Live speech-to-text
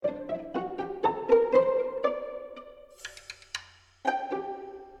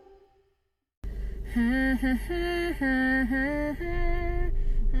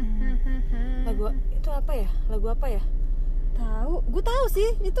Lagu apa ya? Gue tahu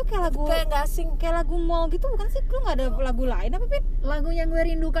sih, itu kayak lagu nggak asing, kayak lagu mall gitu bukan sih? Lu nggak ada lagu lain apa Pin? Lagu yang gue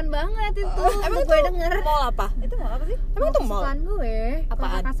rindukan banget itu. Emang gue denger. Mall apa? Itu mall apa sih? Emang itu mall? Kesukaan gue.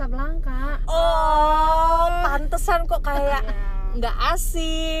 Apaan? Casablanca. Oh, pantesan kok kayak nggak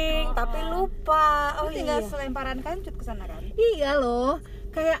asing, tapi lupa. Lu tinggal selemparan kancut ke sana kan? Iya loh,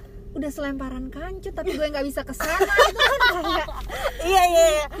 kayak udah selemparan kancut tapi gue nggak bisa kesana. Itu kan kayak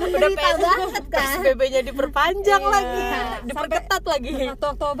iya udah banget kan. PSBB-nya diperpanjang lagi, diperketat lagi. 1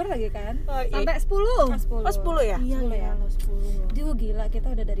 Oktober lagi kan? Sampai 10. 10 ya? Iya, 10 ya? 10. Duh gila,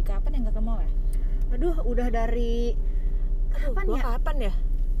 kita udah dari kapan yang nggak ke mall ya? Aduh, udah dari Kapan ya?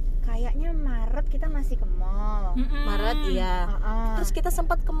 Kayaknya Maret kita masih ke mall. Maret iya. Terus kita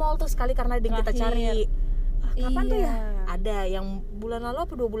sempat ke mall tuh sekali karena ada yang kita cari. Kapan tuh ya? Ada yang bulan lalu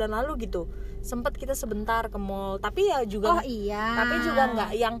apa 2 bulan lalu gitu. Sempat kita sebentar ke mall, tapi ya juga tapi juga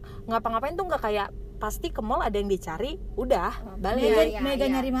nggak yang ngapa-ngapain tuh, nggak kayak pasti ke mall ada yang dicari, udah balik. Mega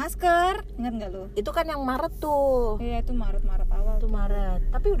nyari masker, ingat nggak lu? Itu kan yang Maret tuh. Iya, itu Maret awal. Itu Maret.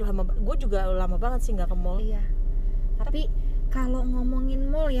 Tapi udah lama, gue juga lama banget sih nggak ke mall. Iya. Tapi kalau ngomongin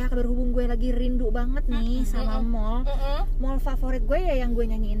mall ya, berhubung gue lagi rindu banget nih sama mall. Mall favorit gue ya yang gue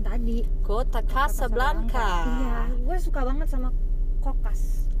nyanyiin tadi, Kota Casablanca. Iya, gue suka banget sama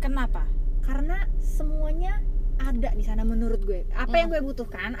Kokas. Kenapa? Karena semuanya ada di sana menurut gue. Apa yang gue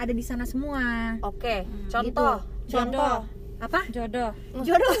butuhkan ada di sana semua. Oke, contoh. Contoh. Apa? Jodoh.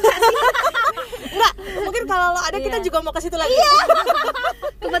 Jodoh nggak sih? Enggak, mungkin kalau ada kita juga mau ke situ lagi. Iya.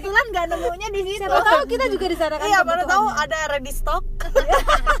 Kebetulan nggak nemunya di situ. Siapa tahu kita juga di sana kan. Iya, baru tahu ada ready stock.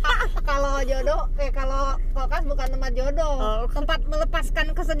 Kalau jodoh, kalau Kokas bukan tempat jodoh, tempat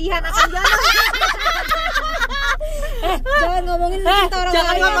melepaskan kesedihan akan jodoh. Jangan ngomongin cerita orang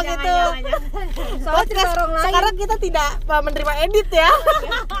Jangan lain. ngomong itu. Soalnya cerita orang lain. Sekarang kita tidak menerima edit ya.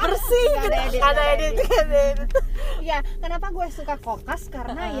 Bersih gitu. Ada edit. Iya, kenapa gue suka Kokas?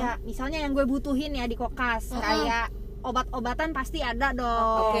 Karena ya misalnya yang gue butuhin ya di Kokas, kayak obat-obatan pasti ada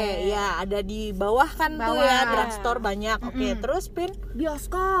dong. Oke, ya ada di bawah kan tuh ya, drugstore banyak. Oke, terus Pin?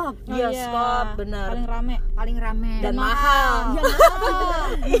 Bioskop, bener. paling rame Dan mahal. Iya, mahal.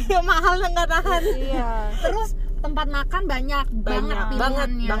 Iya, mahal nggak nahan. Iya. Terus tempat makan banyak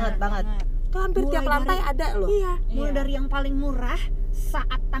pilihannya. banget. Tuh hampir tiap lantai ada loh. Iya, mulai dari yang paling murah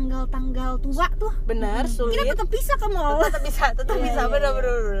saat tanggal-tanggal tua tuh. Benar, sulit. Kita tetap bisa ke mall. Tetap bisa,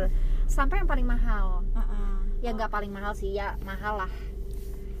 bener. Sampai yang paling mahal. Ya nggak paling mahal sih, ya mahal lah.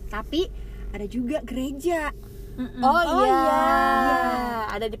 Tapi ada juga gereja. Iya.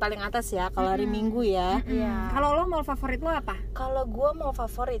 Ada di paling atas ya kalau hari Minggu ya. Kalau lo mall favorit lo apa? Kalau gue mau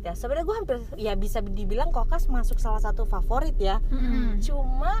favorit ya, sebenarnya gue hampir ya bisa dibilang Kokas masuk salah satu favorit ya.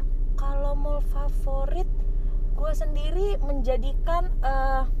 Cuma kalau mall favorit gue sendiri menjadikan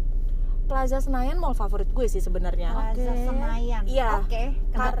Plaza Senayan mall favorit gue sih sebenarnya. Plaza Senayan. Iya. Oke.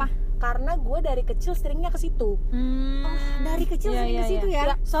 Kenapa? Karena gue dari kecil seringnya ke situ. Dari kecil sering ke situ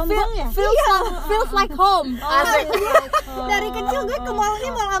ya. Sombong ya? Feels like home. Asik. Dari kecil gue ke mall ini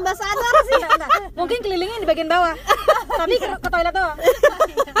mall ambasador sih. Mungkin kelilingnya di bagian bawah. Tapi ke toilet doang.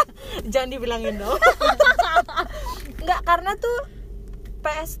 Jangan dibilangin dong. Enggak, karena tuh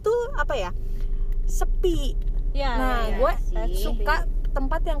PS tuh apa ya? Sepi. Nah, gue suka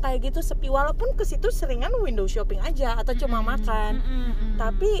tempat yang kayak gitu sepi, walaupun ke situ seringan window shopping aja atau cuma makan.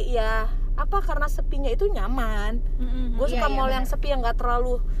 Tapi ya karena sepinya itu nyaman. Gue suka mall yang sepi, yang nggak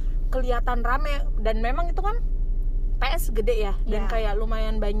terlalu kelihatan rame, dan memang itu kan PS gede ya, dan kayak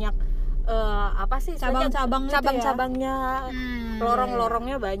lumayan banyak cabang-cabangnya,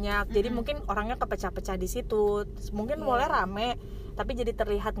 lorong-lorongnya banyak. Jadi mungkin orangnya kepecah-pecah di situ. Mungkin mallnya rame, tapi jadi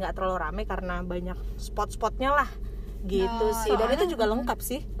terlihat nggak terlalu rame karena banyak spot-spotnya lah. Gitu sih, dan itu juga lengkap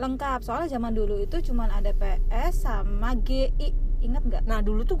sih. Lengkap, soalnya zaman dulu itu cuman ada PS sama GI, ingat nggak? Nah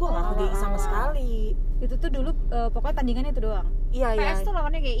dulu tuh gue nggak ke GI sama sekali. Itu tuh dulu pokoknya tandingannya itu doang. Iya. PS tuh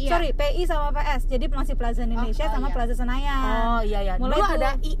lawannya GI ya? Sorry, PI sama PS, jadi masih Plaza Indonesia sama Plaza Senayan. Oh iya. Mulai dulu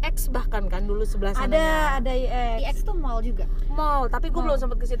ada IX bahkan kan dulu sebelah sana. Ada IX. IX tuh mall juga. Mall, tapi gue belum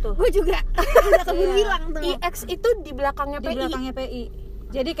sempat ke situ. Gue juga. Udah keburu hilang tuh. IX itu di belakangnya PI. Di belakangnya PI.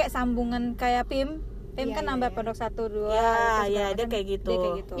 Jadi kayak sambungan kayak PIM kan nambah pondok 1, 2. Iya, dia kayak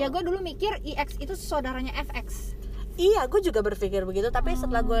gitu. Ya gue dulu mikir IX itu saudaranya FX. Iya, gue juga berpikir begitu, tapi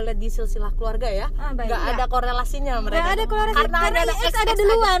setelah gue lihat di silsilah keluarga ya, nggak ada korelasinya mereka. Nggak ada korelasi, karena IX ada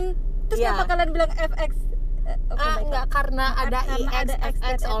duluan. Terus kenapa kalian bilang FX? Nggak, karena ada IX,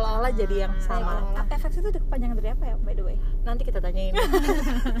 FX, olah-olah jadi yang sama. FX itu kepanjangan dari apa ya, by the way? Nanti kita tanyain.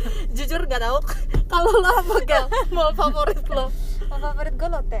 Jujur nggak tahu. Kalau lo apa, Gal? Mall favorit lo? favorit gue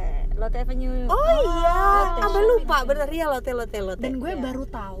Lotte Avenue. Oh iya, Lotte. apa lupa bener ya Lotte. Dan gue Iya. baru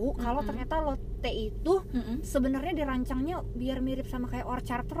tahu kalau ternyata Lotte itu sebenarnya dirancangnya biar mirip sama kayak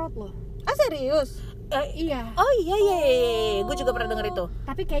Orchard Road loh. Ah serius? Iya. Oh iya, gue juga pernah denger itu.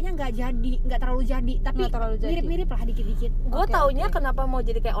 Tapi kayaknya nggak terlalu jadi, tapi Nggak terlalu jadi. mirip-mirip lah dikit-dikit. Gue Oke, taunya oke. kenapa mau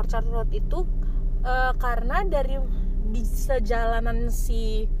jadi kayak Orchard Road itu karena dari di sejalanan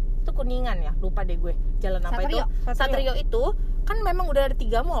si itu Kuningan ya, lupa deh gue jalan apa Satrio. itu Satrio itu kan memang udah ada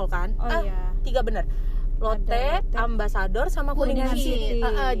 3 mall kan. Oh iya. 3 bener, Lotte, Lotte, Ambassador sama Kuningan Kuningan City.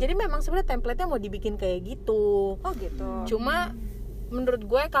 City. Jadi memang sebenarnya template-nya mau dibikin kayak gitu. Oh gitu. Cuma menurut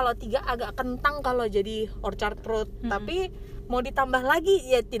gue kalau 3 agak kentang kalau jadi Orchard Road, tapi mau ditambah lagi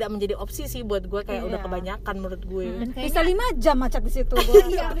ya tidak menjadi opsi sih buat gue, kayak udah Iya. kebanyakan menurut gue. Dan Bisa kayaknya 5 jam macet di situ gua.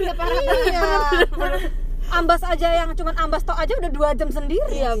 iya, bisa parah. Iya. Ambas aja yang cuman ambas tok aja udah 2 jam sendiri.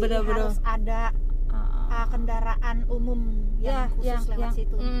 Iya, benar-benar. Harus ada kendaraan umum yang Ya, khusus lewat yang-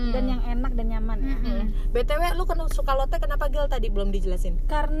 situ. Dan yang enak dan nyaman ya. BTW lu suka Lotte kenapa Gil tadi belum dijelasin?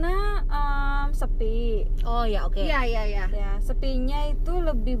 Karena sepi. Oh ya oke. Iya. Ya, sepinya itu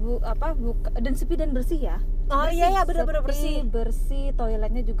lebih dan sepi dan bersih ya. Oh iya benar-benar Sepi, bersih. bersih,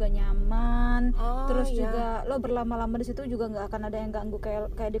 toiletnya juga nyaman. Oh, Terus iya. juga lo berlama-lama di situ juga nggak akan ada yang ganggu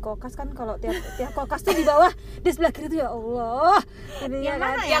kayak di kokas kan. Kalau tiap kokas tuh di bawah, di sebelah kiri tuh ya Allah. Ini Yang kan.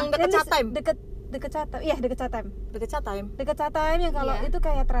 mana ya? Yang deket Ini Chatham? Deket Chatham. Iya, deket Chatham. Deket Chatham. Deket Chatham ya, kalau Iya. itu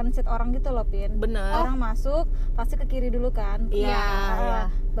kayak transit orang gitu loh, Pin. Bener. Orang masuk pasti ke kiri dulu kan. Iya, iya.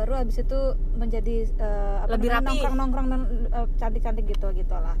 Baru abis itu menjadi Lebih rapi. nongkrong dan cantik-cantik gitu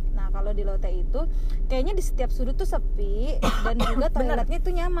lah. Nah, kalau di Lotte itu kayaknya di setiap sudut tuh sepi dan juga toiletnya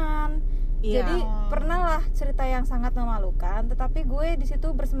itu nyaman. Iya. Jadi pernah lah cerita yang sangat memalukan, tetapi gue di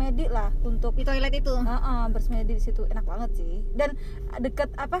situ bersemedi lah untuk Di toilet itu. bersemedi di situ, enak banget sih. Dan deket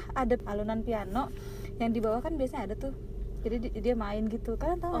ada alunan piano yang di bawah kan biasanya ada tuh. Jadi dia main gitu.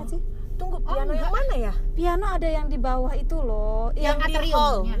 Kalian tahu nggak sih? Tunggu, piano yang mana ya? Piano ada yang di bawah itu loh. Yang di atrium,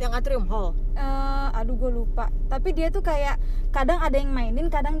 hall, ya. yang atrium hall. Aduh gue lupa. Tapi dia tuh kayak kadang ada yang mainin,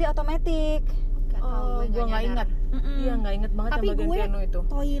 kadang dia otomatis. Oh, gue nggak ingat. Iya, nggak inget banget Tapi yang bagian gue piano itu.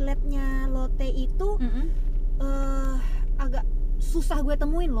 toiletnya Lotte itu agak susah gue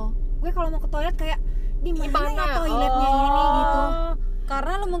temuin loh. Gue kalau mau ke toilet kayak di mana ya toiletnya ini gitu.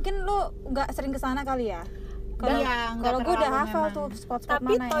 Karena lo mungkin nggak sering kesana kali ya. Kalau Iya, nggak kalau gue udah terlalu hafal memang. tuh spot-spot Tapi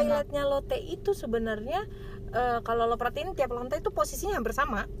mana yang enak. toiletnya Lotte itu sebenarnya kalau lo perhatiin tiap lantai itu posisinya hampir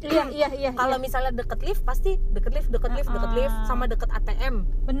sama. Iya. Kalau misalnya deket lift pasti deket lift sama deket ATM.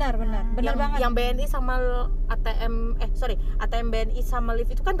 Benar yang, banget. Yang BNI sama ATM BNI sama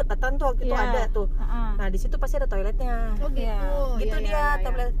lift itu kan deketan tuh, waktu itu Iya. ada tuh. Nah di situ pasti ada toiletnya. Oh gitu. Iya. Gitu dia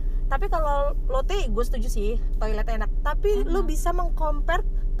toilet. Tapi kalau Lotte gue setuju sih toilet enak. Tapi lu bisa mengcompare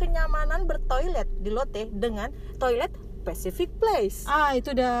kenyamanan bertoilet di Lotte dengan toilet Pacific Place.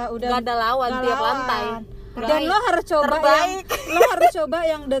 Itu udah Gak ada lawan nggak tiap lawan. lantai. Dan lo harus coba Terbaik. lo harus coba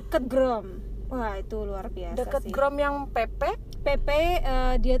yang deket Grom. Wah, itu luar biasa Deket sih. Grom yang PP. PP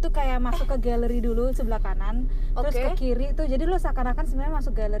dia tuh kayak masuk ke galeri dulu sebelah kanan, terus Oke. ke kiri tuh. Jadi lo seakan-akan sebenarnya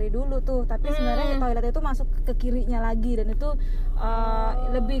masuk galeri dulu tuh, tapi sebenarnya toiletnya itu masuk ke kirinya lagi, dan itu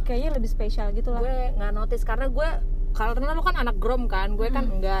kayaknya lebih spesial gitu lah. Gue nggak notice karena lu kan anak Grom kan, gue kan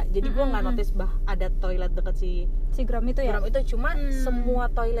enggak. Jadi gue nggak notice ada toilet deket Si Grom itu ya. Grom itu. Cuma semua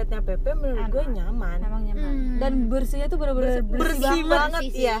toiletnya PP menurut gue nyaman. Emang nyaman. Dan bersihnya tuh bener-bener Bersih banget.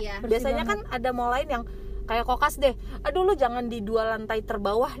 Bersih sih, Iya. iya. Biasanya kan ada mall lain yang kayak kokas deh. Aduh lu jangan di 2 lantai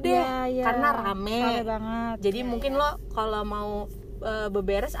terbawah deh, Iya, karena rame. banget. Jadi mungkin lo kalau mau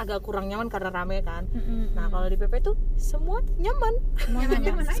beberes agak kurang nyaman karena rame kan. Nah kalau di PP tuh semua nyaman.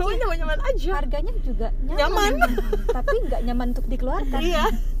 Nyaman-nyaman aja. Semua nyaman-nyaman aja. Harganya juga Nyaman. tapi nggak nyaman untuk dikeluarkan. Iya.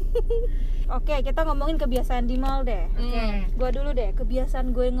 Oke, kita ngomongin kebiasaan di mall deh. Gua dulu deh,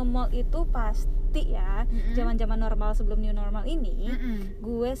 kebiasaan gue nge-mall itu pasti ya, zaman-zaman normal sebelum new normal ini,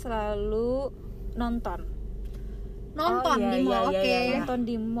 gue selalu nonton Nonton iya, di mall, iya, oke. iya, iya. nonton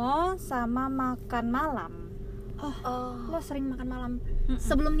di mall sama makan malam Lo sering makan malam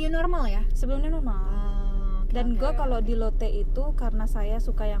sebelum new normal ya? sebelum new normal. Dan gue kalau di Lotte itu karena saya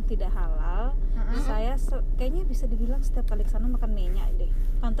suka yang tidak halal, saya kayaknya bisa dibilang setiap kali kesana makan menya deh.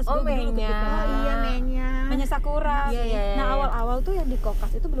 Pantes gue dulu menya. gede banget. Oh iya, menya. Menya Sakura. Iya, iya, iya. Nah awal-awal tuh yang di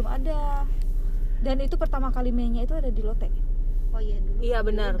Kokas itu belum ada. Dan itu pertama kali menya itu ada di Lotte. Oh iya dulu. Iya,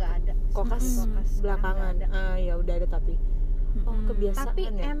 benar. Nggak ada. Kokas belakangan. Ya udah ada tapi. Oh kebiasaan Tapi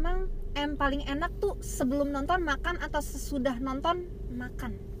ya. emang paling enak tuh sebelum nonton makan atau sesudah nonton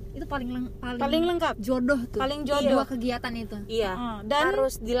makan? itu paling lengkap, jodoh tuh, paling jodoh kegiatan itu. Iya. Dan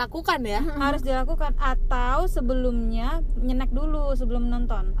harus dilakukan ya. Harus dilakukan, atau sebelumnya nyenek dulu sebelum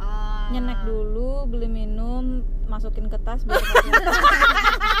nonton. Nyenek dulu, beli minum, masukin ke tas biar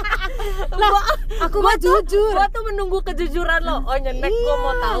aku mah jujur. Gua tuh menunggu kejujuran lo. Oh nyenek, gua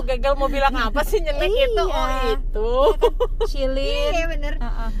mau tahu Gagal mau bilang apa sih nyenek itu. Oh itu. Chillin. Iya bener.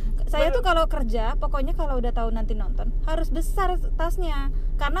 Saya tuh kalau kerja, pokoknya kalau udah tahu nanti nonton harus besar tasnya,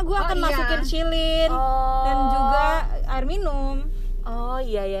 karena gue akan masukin chillin dan juga air minum. Oh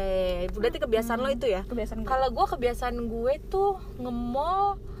iya. Berarti kebiasaan lo itu ya? Kebiasaan gue. Kalau kebiasaan gue tuh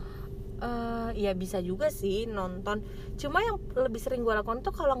ngemall, ya bisa juga sih nonton. Cuma yang lebih sering gue lakukan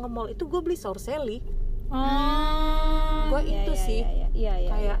tuh kalau ngemall itu gue beli sorseli. Gue itu sih.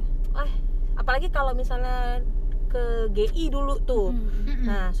 Kayak, apalagi kalau misalnya ke GI dulu tuh.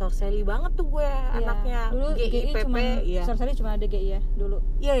 Nah, sorseli banget tuh gue anaknya. Dulu GI PP ya. Sorseli cuma ada GI ya dulu.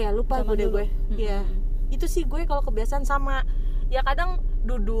 Iya, lupa gue. Iya. Itu sih gue kalau kebiasaan sama ya kadang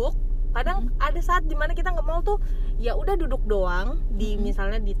duduk, kadang ada saat dimana kita nge-mall tuh ya udah duduk doang di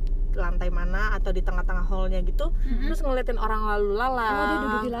misalnya di lantai mana atau di tengah-tengah hallnya gitu, terus ngeliatin orang lalu lalang. Oh, dia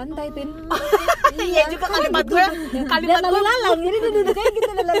duduk di lantai, Pin. Iya juga kalimat gue. Kalimat lalu lalang, jadi dia duduk kayak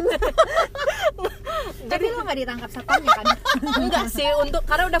gitu lalu. Tapi lo nggak ditangkap satpamnya kan? Enggak sih,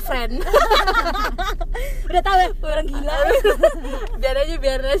 karena udah friend. Udah tahu ya, orang gila.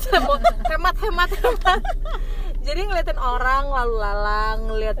 biar aja mau hemat. Jadi ngeliatin orang lalu lalang,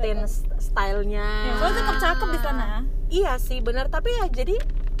 ngeliatin stylenya. Ya, soalnya tetap cakep di sana. Iya sih, benar. Tapi ya jadi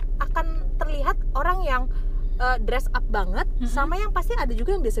akan terlihat orang yang dress up banget, sama yang pasti ada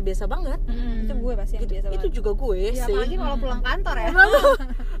juga yang biasa-biasa banget. Itu gue pasti yang biasa banget. Itu juga gue ya, sih. apalagi kalau pulang kantor ya.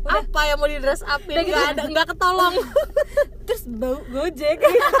 Apa yang mau di dress upin? Nggak ketolong. Terus bau gojek.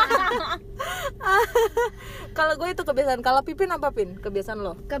 Kalau gue itu kebiasaan. Kalau Pipin apa, Pin? Kebiasaan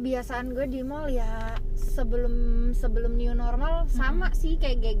lo? Kebiasaan gue di mall ya sebelum new normal sama sih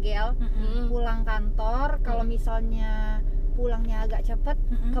kayak Gegel. Pulang kantor, kalau misalnya pulangnya agak cepet,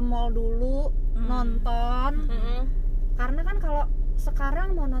 ke mall dulu, nonton. Karena kan kalau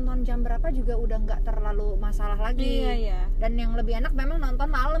sekarang mau nonton jam berapa juga udah nggak terlalu masalah lagi. Iya. Dan yang lebih enak memang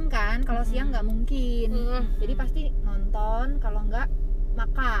nonton malam kan, kalau siang nggak mungkin. Jadi pasti nonton, kalau nggak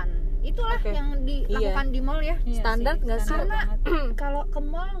makan. Itulah yang dilakukan di mall ya. Standar nggak sih? Karena kalau ke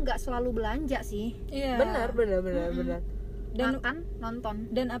mall nggak selalu belanja sih. Iya. Benar. Dan makan, nonton.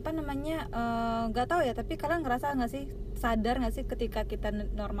 Dan apa namanya, nggak tahu ya, tapi kalian ngerasa nggak sih, sadar nggak sih ketika kita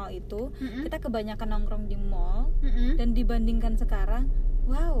normal itu kita kebanyakan nongkrong di mall, dan dibandingkan sekarang,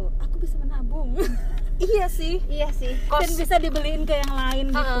 wow, aku bisa menabung. Iya sih. Dan bisa dibeliin ke yang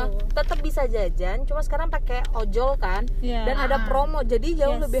lain gitu. Tetap bisa jajan, cuma sekarang pakai ojol kan, dan ada promo, jadi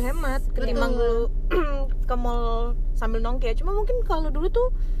jauh lebih hemat ketimbang dulu ke mall sambil nongki ya. Cuma mungkin kalau dulu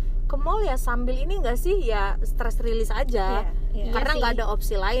tuh ke mall ya sambil ini nggak sih, ya stress release aja, karena nggak ada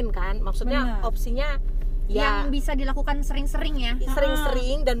opsi lain kan. Maksudnya opsinya ya yang bisa dilakukan sering-sering ya.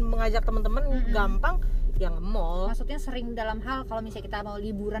 Sering-sering dan mengajak teman-teman gampang yang mall. Maksudnya sering dalam hal kalau misalnya kita mau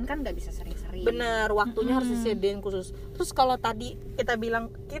liburan kan nggak bisa sering-sering. Bener, waktunya harus disediain khusus. Terus kalau tadi kita bilang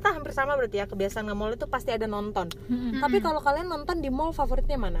kita hampir sama berarti ya, kebiasaan nge-mall itu pasti ada nonton. Tapi kalau kalian nonton di mall,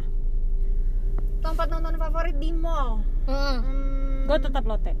 favoritnya mana? Tempat nonton favorit di mall. Gue tetap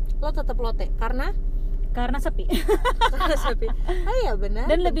lotte. Lo tetap lotte karena sepi. sepi. Oh iya benar.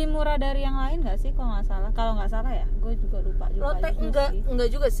 Dan lebih murah dari yang lain nggak sih, kalau nggak salah ya, gue juga lupa lotte enggak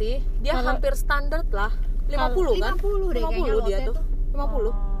juga sih, dia hampir standar lah. 50 kan? 50 deh kayaknya dia tuh.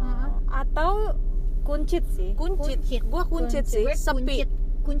 50. Atau kuncit sih. Gua kuncit sih, sepi.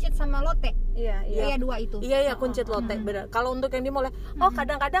 Kuncit sama lotte. Iya, dua itu. Iya, kuncit lotte, benar. Kalau untuk yang di mall ya,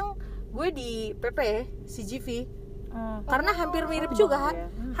 kadang-kadang gue di PP CGV. Karena hampir mirip juga.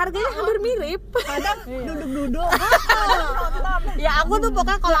 Harganya hampir mirip. Kadang duduk-duduk. Ya aku tuh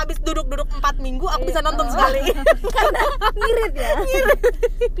pokoknya kalau habis duduk-duduk 4 minggu aku bisa nonton sekali. Karena mirip ya.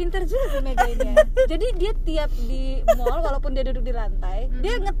 Pinter juga sih Mega ini ya. Jadi dia tiap di mall walaupun dia duduk di lantai,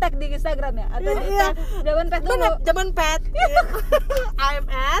 dia nge-tag di Instagram ya, atau di Jaman Pet dulu. Jaman Pet. I'm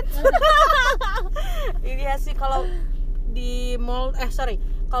at. Ini sih kalau di mall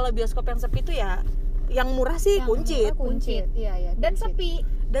kalau bioskop yang sepi itu ya yang murah sih kuncit. Iya. Dan sepi.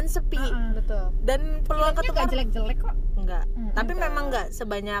 Betul. Filmnya Dan peluang ketemu nggak jelek-jelek kok. Enggak. Tapi memang enggak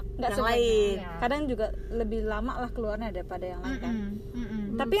sebanyak yang lain. Kadang juga lebih lama lah keluarnya daripada yang lain kan.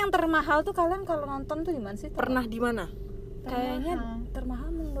 Tapi yang termahal tuh kalian kalau nonton tuh gimana sih? Pernah di mana? Kayaknya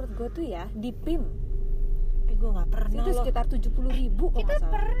termahal menurut gue tuh ya di PIM. Gue nggak pernah. Itu sekitar 70.000 kok. Kita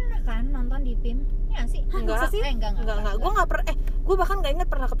pernah kan nonton di PIM? Ya sih. Enggak. Enggak. Gue nggak pernah. Gue bahkan nggak ingat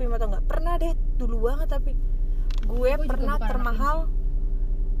pernah ke PIM atau enggak. Pernah deh dulu banget, tapi gue pernah termahal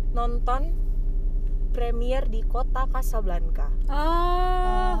nonton premier di kota Casablanca.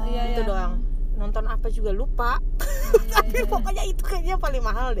 Iya. Itu doang. Nonton apa juga lupa. Tapi pokoknya itu kayaknya paling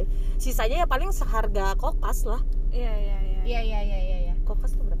mahal deh. Sisanya ya paling seharga kokas lah. Iya.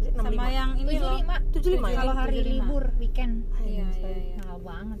 Kokas tuh berapa sih? 65. Sama yang ini loh. 75 Kalau hari 75. libur weekend. Iya. Mahal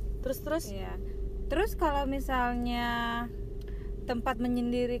banget. Terus Iya. Terus kalau misalnya tempat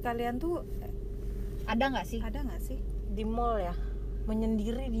menyendiri kalian tuh Ada nggak sih? di mall ya.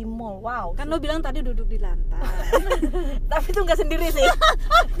 Menyendiri di mall. Wow. Kan lo bilang tadi duduk di lantai. Tapi itu nggak sendiri sih.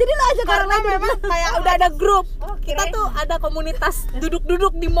 Jadi lo aja Karena memang kayak udah ada grup. Kita kirain. tuh ada komunitas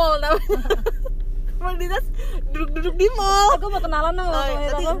duduk-duduk di mall namanya. Komunitas duduk-duduk di mall. Aku mau kenalan dong sama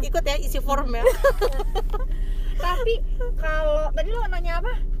Nanti apa? ikut ya, isi form ya. Tapi kalau tadi lo nanya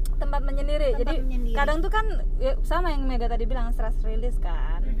apa? Tempat menyendiri. Tempat Jadi menyendiri. kadang tuh kan ya, sama yang Mega tadi bilang stress release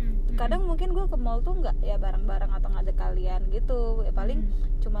kan. Kadang mungkin gue ke mall tuh nggak ya bareng-bareng atau ngajak kalian gitu. Ya paling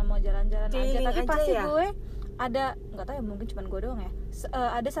cuma mau jalan-jalan aja. Keliling Tapi aja pasti ya? gue ada nggak tahu ya mungkin cuma gue doang ya.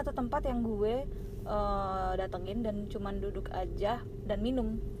 Ada satu tempat yang gue datengin dan cuman duduk aja dan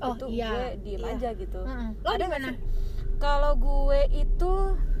minum. Itu gue diem aja gitu. Lo Ada di nggak mana? sih? Kalau gue itu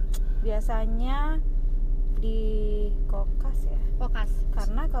biasanya di kokas ya. Kokas.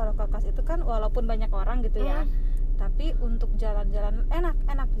 Karena kalau kokas itu kan walaupun banyak orang gitu ya, tapi untuk jalan-jalan enak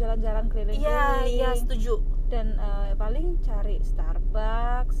jalan-jalan keliling-keliling. Iya, setuju. Dan paling cari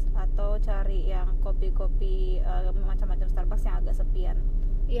Starbucks atau cari yang kopi-kopi macam-macam Starbucks yang agak sepian.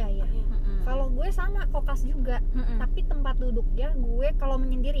 Iya. Kalau gue sama kokas juga, tapi tempat duduknya gue kalau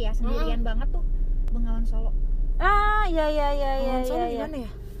menyendiri ya sendirian banget tuh Bengawan Solo. Iya. Solo gimana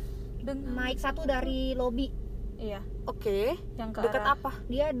ya? Naik satu dari lobi. Iya. Oke. Yang ke Deket arah apa?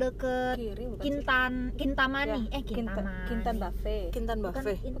 Dia deket kiri bukan sih? Kintamani. Ya, Kintan Buffet. Kintan Bukan,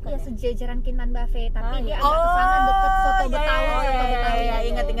 Buffet. ya sejajaran Kintan Buffet, tapi dia iya. agak kesana deket soto iya, Betawi. iya, Soto iya, Betawi. iya,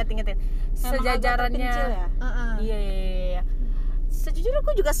 ingat. Emang agak Sejajarannya. terpencil ya? Iya. Sejujurnya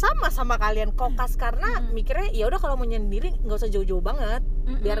aku juga sama kalian kokas karena mikirnya ya udah kalau mau menyendiri nggak usah jauh-jauh banget,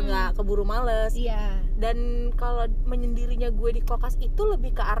 biar nggak keburu males. Iya. Dan kalau menyendirinya gue di kokas itu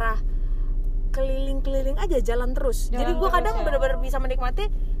lebih ke arah keliling-keliling aja, jalan terus. Jadi gue kadang benar-benar bisa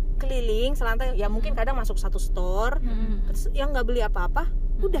menikmati keliling selantai. Ya mungkin kadang masuk satu store, terus yang nggak beli apa-apa,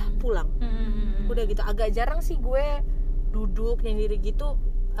 udah pulang. Udah gitu. Agak jarang sih gue duduk nyendiri gitu,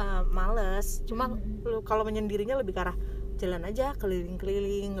 males. Cuma kalau menyendirinya lebih ke arah jalan aja,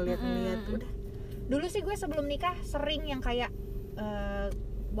 keliling-keliling, ngeliat-ngeliat. Udah. Dulu sih gue sebelum nikah sering yang kayak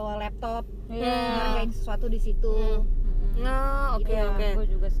bawa laptop, Iya. ngerjain sesuatu di situ. Nah, oke. Gue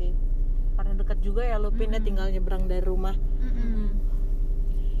juga sih. Karena dekat juga ya, lo pindah tinggal nyebrang dari rumah.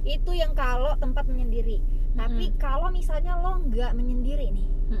 Itu yang kalau tempat menyendiri. Tapi kalau misalnya lo nggak menyendiri nih,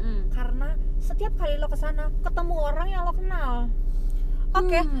 karena setiap kali lo kesana ketemu orang yang lo kenal.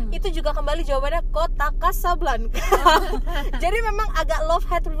 Oke, itu juga kembali jawabannya kota Casablanca. Jadi memang agak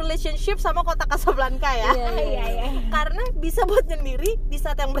love-hate relationship sama kota Casablanca ya. Iya. Karena bisa buat nyendiri di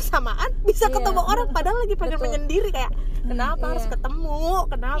saat yang bersamaan, bisa ketemu orang padahal lagi pengen menyendiri kayak kenapa harus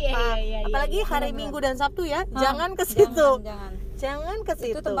ketemu? Kenapa? Iya, Apalagi hari Minggu dan Sabtu ya, jangan ke situ. Jangan ke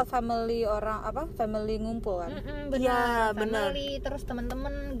situ. Itu tempat family orang family ngumpul kan. Iya, benar. Family, terus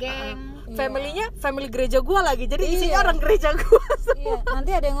teman-teman, geng. Family-nya family gereja gua lagi. Jadi isinya orang gereja gua. Iya,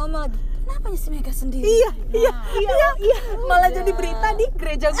 nanti ada yang ngomong lagi, kenapa si Mega sendiri? Iya. Malah jadi berita di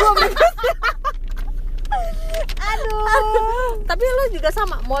gereja gua. Aduh. Tapi lo juga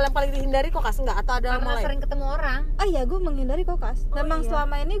sama, mall yang paling dihindari kokas enggak atau ada mall Karena lain? sering ketemu orang. Iya, gue menghindari kokas. Memang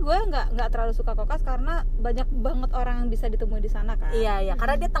selama ini gue nggak terlalu suka kokas karena banyak banget orang yang bisa ditemui di sana kan. Iya,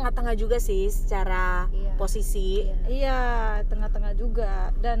 karena dia tengah-tengah juga sih secara posisi. Iya, tengah-tengah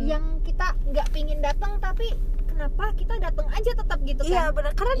juga. Dan yang kita nggak pingin datang tapi kenapa kita datang aja tetap gitu kan? Iya,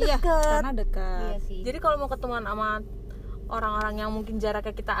 benar, karena dekat. Karena dekat. Iya sih. Jadi kalau mau ketemuan sama orang-orang yang mungkin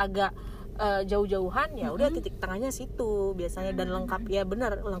jaraknya kita agak jauh-jauhan, ya udah titik tengahnya situ biasanya. Dan lengkap, ya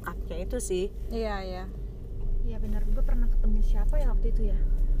benar, lengkapnya itu sih. Iya. Iya benar, gue pernah ketemu siapa ya waktu itu ya?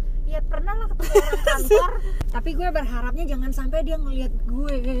 Iya pernah lah ketemu orang kantor. Tapi gue berharapnya jangan sampai dia ngelihat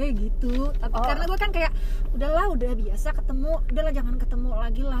gue gitu. Tapi karena gue kan kayak udah biasa ketemu, udahlah jangan ketemu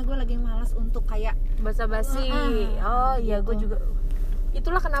lagi lah. Gue lagi malas untuk kayak Basa-basi. Iya, gue juga.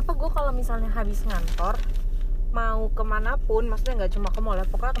 Itulah kenapa gue kalau misalnya habis ngantor mau kemanapun, maksudnya nggak cuma ke mall ya,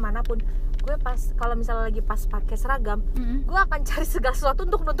 pokoknya kemanapun, gue pas kalau misalnya lagi pas pakai seragam, gue akan cari segala sesuatu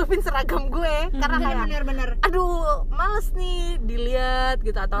untuk nutupin seragam gue, karena kayak bener. aduh males nih dilihat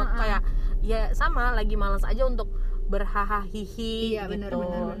gitu, atau kayak ya sama lagi males aja untuk berhaha hihi gitu.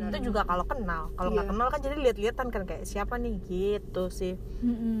 Bener. Itu juga kalau kenal, kalau nggak kenal kan jadi lihat-lihatan kan kayak siapa nih gitu sih.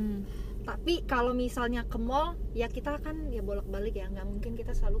 Tapi kalau misalnya ke mall, ya kita kan ya bolak-balik ya, nggak mungkin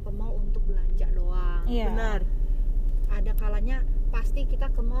kita selalu ke mall untuk belanja doang. Iya. Benar. Ada kalanya pasti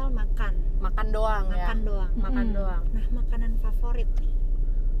kita ke mall makan doang ya. Makan doang. Nah, makanan favorit nih,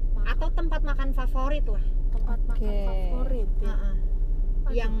 atau tempat makan favorit lah. Tempat makan favorit ya.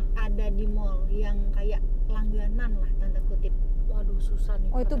 Yang ada di mall, yang kayak langganan lah tanda kutip. Waduh, susah nih.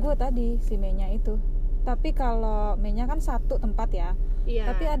 Oh, itu gue tadi si Menya itu. Tapi kalau Menya kan satu tempat ya.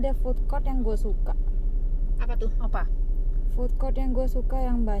 Iya. Tapi ada food court yang gue suka. Apa tuh? Apa? Food court yang gue suka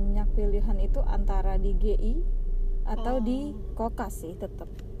yang banyak pilihan itu antara di GI atau di Kokas sih tetap.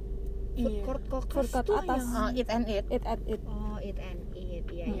 Food court Kokas Food court tuh atas. yang Eat and eat. Eat at Eat. Oh, eat and eat.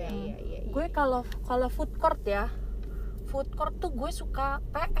 Iya. Gue kalau food court ya, food court tuh gue suka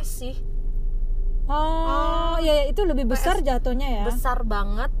PS sih. Iya itu lebih besar jatuhnya ya. Besar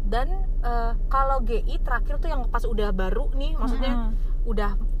banget. Dan kalau GI terakhir tuh yang pas udah baru nih, maksudnya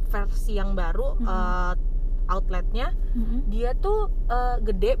udah versi yang baru, outletnya dia tuh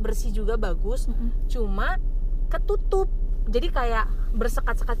gede, bersih juga bagus, cuma ketutup, jadi kayak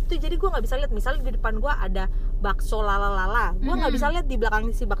bersekat-sekat itu, jadi gue nggak bisa lihat. Misalnya di depan gue ada bakso lala, gue nggak bisa lihat di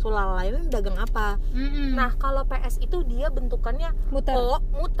belakang si bakso lala ini dagang apa. Nah kalau PS itu dia bentukannya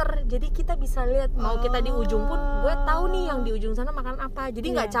muter, jadi kita bisa lihat mau kita di ujung pun gue tahu nih yang di ujung sana makan apa, jadi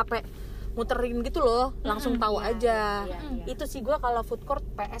nggak capek muterin gitu loh, langsung tahu aja. Itu sih gue kalau food court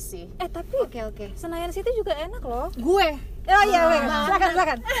PS sih. Tapi Oke. Senayan City juga enak loh. Gue. Oh iya,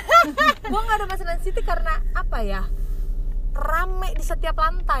 silakan. Gue nggak ada Senayan City karena apa ya? Rame di setiap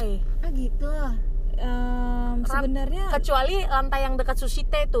lantai. Gitu. Sebenarnya kecuali lantai yang dekat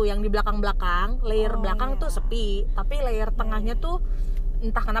Sushite tuh, yang di belakang-belakang, layer belakang tuh sepi, tapi layer tengahnya tuh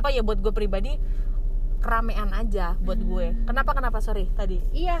entah kenapa ya buat gue pribadi keramaian aja buat gue. Kenapa sorry tadi?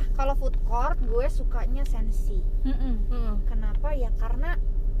 Iya, kalau food court gue sukanya Sensi. Kenapa ya? Karena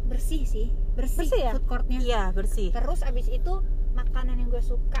bersih sih, bersih ya? Food courtnya. Iya, bersih. Terus abis itu makanan yang gue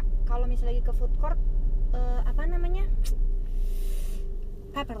suka kalau misalnya lagi ke food court, apa namanya?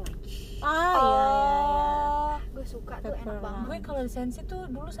 Pepper lunch. Iya. Gue suka tuh, enak banget. Gue kalau di Sensi tuh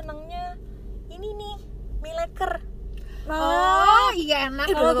dulu senangnya ini nih, mie leker. Iya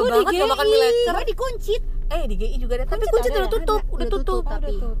enak. Kalau gue di GI makan mie leker. Gue dikuncit. Di GI juga ada, tapi Kuncit kuncit ada udah ya? tutup, Ada. udah tutup.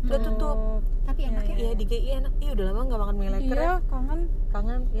 Udah tutup. Tapi enak ya. Iya di GI enak. Udah lama nggak makan mie leker. Iya,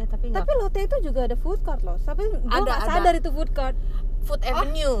 kangen. Ya tapi nggak. Tapi Lotte itu juga ada food court loh. Tapi gue Ada. nggak sadar itu food court. Food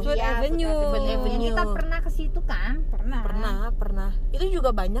Avenue. Food Iya, Avenue. Food Avenue. Kita pernah ke situ kan? Pernah. Itu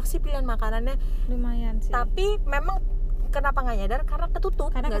juga banyak sih pilihan makanannya. Lumayan sih. Tapi memang kenapa nggak nyadar? Karena ketutup.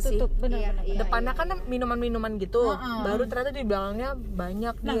 Karena nggak ketutup, sih? benar. Depannya kan minuman-minuman gitu. Baru ternyata di belakangnya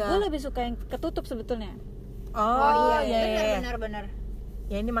banyak Nah, dia. gue lebih suka yang ketutup sebetulnya. Iya. Benar.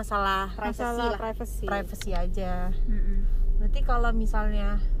 Ya ini masalah privacy aja. Berarti kalau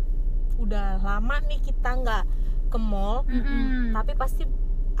misalnya udah lama nih kita nggak ke mall, tapi pasti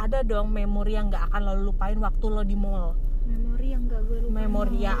ada dong memori yang nggak akan lo lupain waktu lo di mall. Memori yang gak gue lupain.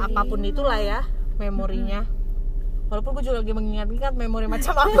 Memori ya apapun itulah ya memorinya. Walaupun gue juga lagi mengingat-ingat memori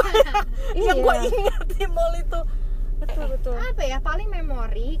macam apa yang gue ingat di mall itu. Betul. Apa ya, paling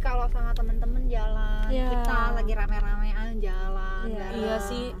memori kalau sama temen-temen jalan, kita lagi rame-ramean jalan. Iya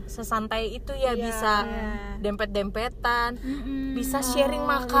sih, sesantai itu ya, bisa dempet-dempetan, bisa sharing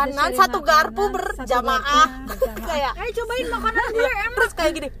makanan, satu garpu berjamaah. Kayak, cobain makanan gue. Terus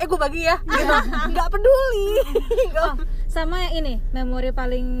kayak gini, gue bagi ya, gitu. Nggak peduli. Sama yang ini, memori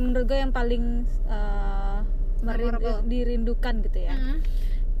paling menurut gue yang paling dirindukan gitu ya.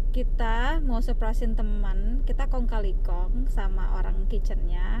 Kita mau surprisein teman, kita kong kali kong sama orang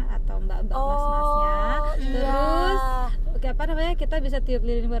kitchennya atau mbak-mbak mas-masnya. Terus apa namanya, kita bisa tiup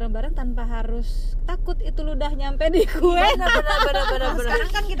lilin bareng-bareng tanpa harus takut itu ludah nyampe di kue. Bener.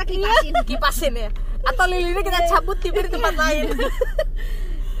 Sekarang kan kita kipasin ya, atau lilinnya kita cabut tiba di tempat lain.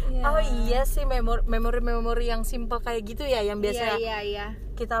 Iya sih, memori yang simple kayak gitu ya, yang biasa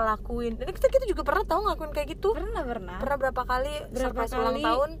kita lakuin. Dan kita juga pernah tahu ngelakuin kayak gitu. Pernah berapa kali surprise ulang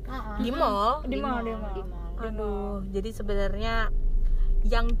tahun di mall. Aduh, jadi sebenarnya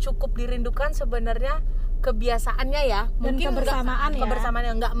yang cukup dirindukan sebenarnya kebiasaannya ya, dan mungkin kebersamaan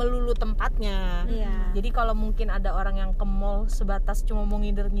yang nggak melulu tempatnya. Jadi kalau mungkin ada orang yang ke mall sebatas cuma mau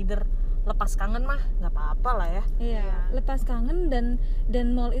ngider-ngider lepas kangen mah nggak apa-apa lah ya. Lepas kangen dan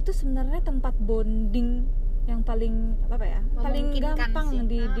mall itu sebenarnya tempat bonding yang paling apa ya, paling gampang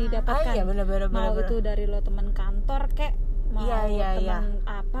didapatkan. Bener. Mau itu dari lo teman kantor kek, mau teman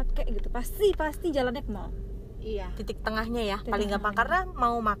apa kek gitu, pasti jalannya ke mall. titik tengahnya ya, paling gampang. Karena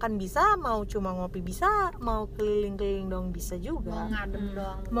mau makan bisa, mau cuma ngopi bisa, mau keliling-keliling doang bisa juga,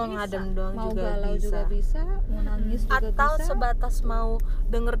 mau ngadem doang mau juga galau bisa. juga bisa, mau nangis juga Atau bisa. sebatas mau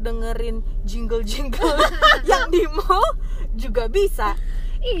dengerin jingle-jingle yang di mall juga bisa.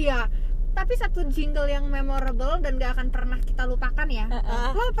 Iya, tapi satu jingle yang memorable dan gak akan pernah kita lupakan ya.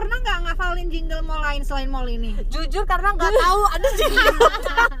 Lo pernah nggak ngafalin jingle mall lain selain mall ini? Jujur karena nggak tahu ada jingle.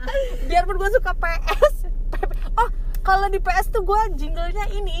 Biarpun gue suka PS. Oh, kalau di PS tuh gue jinglenya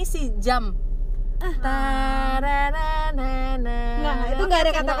ini si jam. Enggak, itu nggak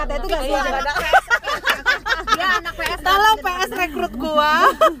ada kata-kata itu nggak Iya, ada. Dia anak PS. Tolong PS rekrut gue.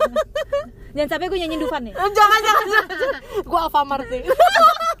 Jangan sampai gue nyanyiin Dufan nih. Jangan. Gue Alfamart nih.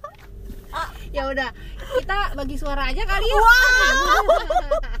 Ya udah, kita bagi suara aja kali ya.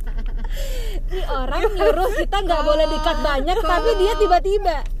 Ini orang nyuruh kita nggak boleh dekat banyak, tapi dia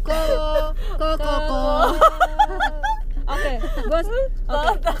tiba-tiba. Oke, bos.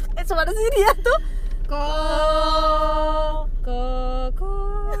 Oke. Sebenarnya sih dia tuh.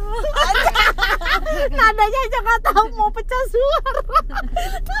 Nadanya aja nggak tahu mau pecah suara.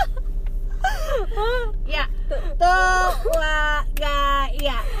 Ya, tua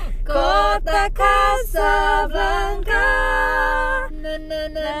gaya Kota Casablanca.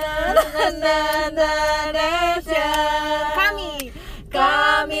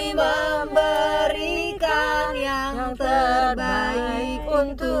 Kami memberikan yang terbaik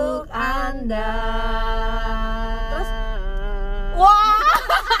untuk Anda. Terus, wah,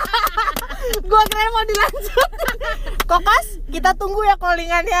 gua kira mau dilanjut. Kokas, kita tunggu ya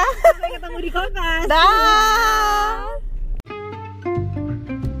callingannya. Sampai ketemu di Kokas. Dah.